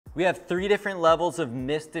We have 3 different levels of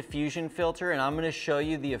mist diffusion filter, and I'm going to show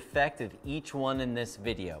you the effect of each one in this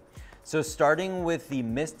video. So starting with the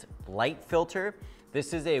mist light filter,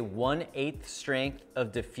 this is a 1/8 strength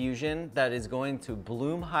of diffusion that is going to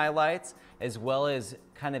bloom highlights as well as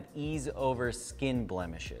kind of ease over skin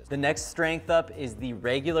blemishes. The next strength up is the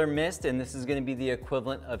regular mist, and this is going to be the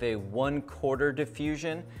equivalent of a 1/4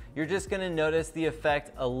 diffusion. You're just going to notice the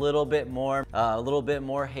effect a little bit more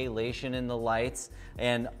halation in the lights.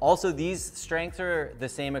 And also these strengths are the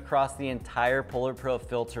same across the entire PolarPro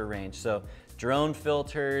filter range. So drone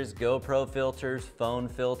filters, GoPro filters, phone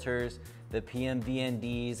filters, the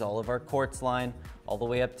PMVNDs, all of our quartz line, all the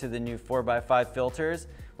way up to the new 4x5 filters.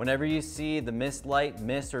 Whenever you see the mist light,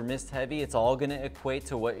 mist, or mist heavy, it's all gonna equate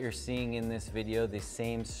to what you're seeing in this video, the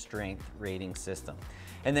same strength rating system.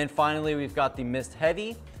 And then finally, we've got the mist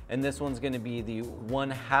heavy, and this one's gonna be the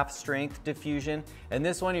 1/2 strength diffusion. And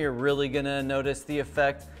this one, you're really gonna notice the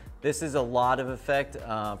effect. This is a lot of effect.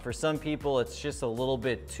 For some people, it's just a little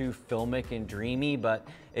bit too filmic and dreamy, but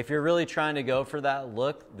if you're really trying to go for that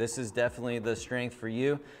look, this is definitely the strength for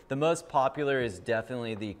you. The most popular is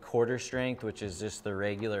definitely the 1/4 strength, which is just the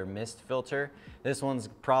regular mist filter. This one's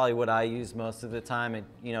probably what I use most of the time. It,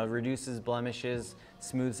 reduces blemishes,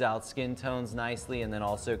 smooths out skin tones nicely, and then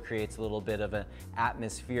also creates a little bit of an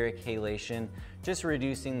atmospheric halation, just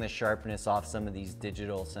reducing the sharpness off some of these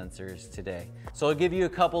digital sensors today. So I'll give you a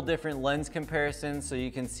couple different lens comparisons so you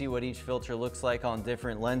can see what each filter looks like on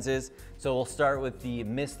different lenses. So we'll start with the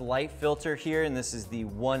mist light filter here, and this is the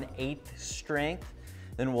 1/8 strength.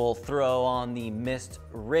 Then we'll throw on the mist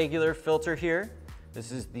regular filter here.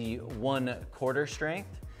 This is the 1/4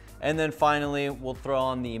 strength. And then finally, we'll throw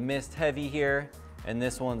on the mist heavy here. And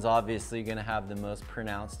this one's obviously gonna have the most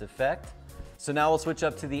pronounced effect. So now we'll switch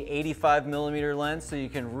up to the 85mm lens so you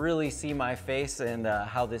can really see my face and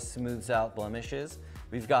how this smooths out blemishes.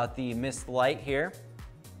 We've got the mist light here.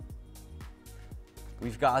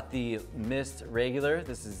 We've got the mist regular.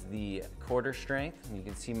 This is the 1/4 strength. And you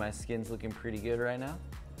can see my skin's looking pretty good right now.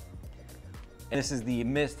 And this is the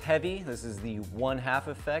mist heavy. This is the 1/2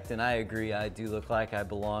 effect. And I agree, I do look like I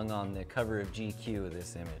belong on the cover of GQ with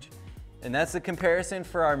this image. And that's the comparison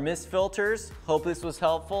for our mist filters. Hope this was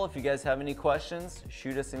helpful. If you guys have any questions,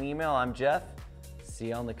 shoot us an email. I'm Jeff. See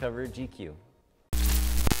you on the cover of GQ.